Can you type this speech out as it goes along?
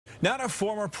Now to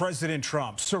former President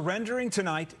Trump surrendering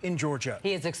tonight in Georgia.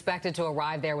 He is expected to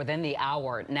arrive there within the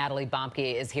hour. Natalie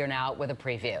Bomke is here now with a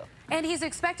preview. And he's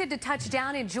expected to touch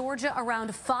down in Georgia around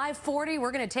 5:40.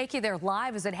 We're going to take you there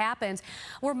live as it happens.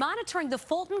 We're monitoring the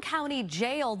Fulton County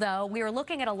Jail, though. We were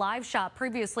looking at a live shot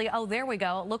previously. Oh, there we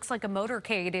go. It looks like a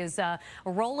motorcade is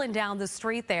rolling down the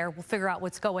street there. We'll figure out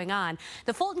what's going on.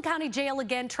 The Fulton County Jail,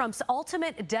 again, Trump's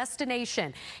ultimate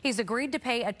destination. He's agreed to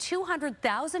pay a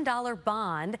 $200,000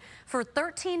 bond for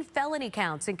 13 felony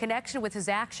counts in connection with his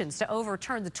actions to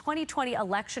overturn the 2020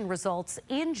 election results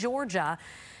in Georgia.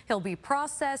 He'll be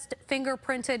processed,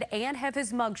 fingerprinted, and have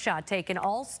his mugshot taken.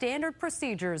 All standard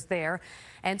procedures there.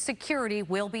 And security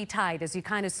will be tight, as you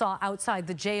kind of saw outside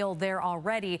the jail there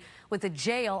already, with the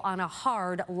jail on a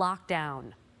hard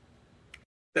lockdown.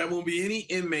 There won't be any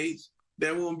inmates.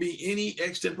 There won't be any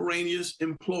extemporaneous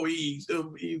employees.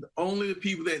 It'll be only the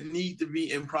people that need to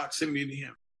be in proximity to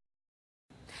him.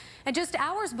 And just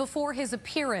hours before his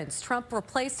appearance, Trump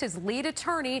replaced his lead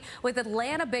attorney with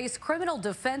Atlanta-based criminal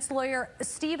defense lawyer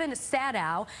Stephen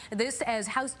Sadow. This as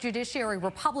House Judiciary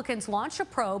Republicans launch a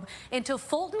probe into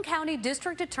Fulton County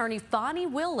District Attorney Fani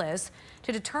Willis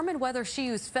to determine whether she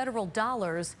used federal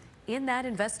dollars in that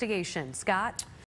investigation. Scott?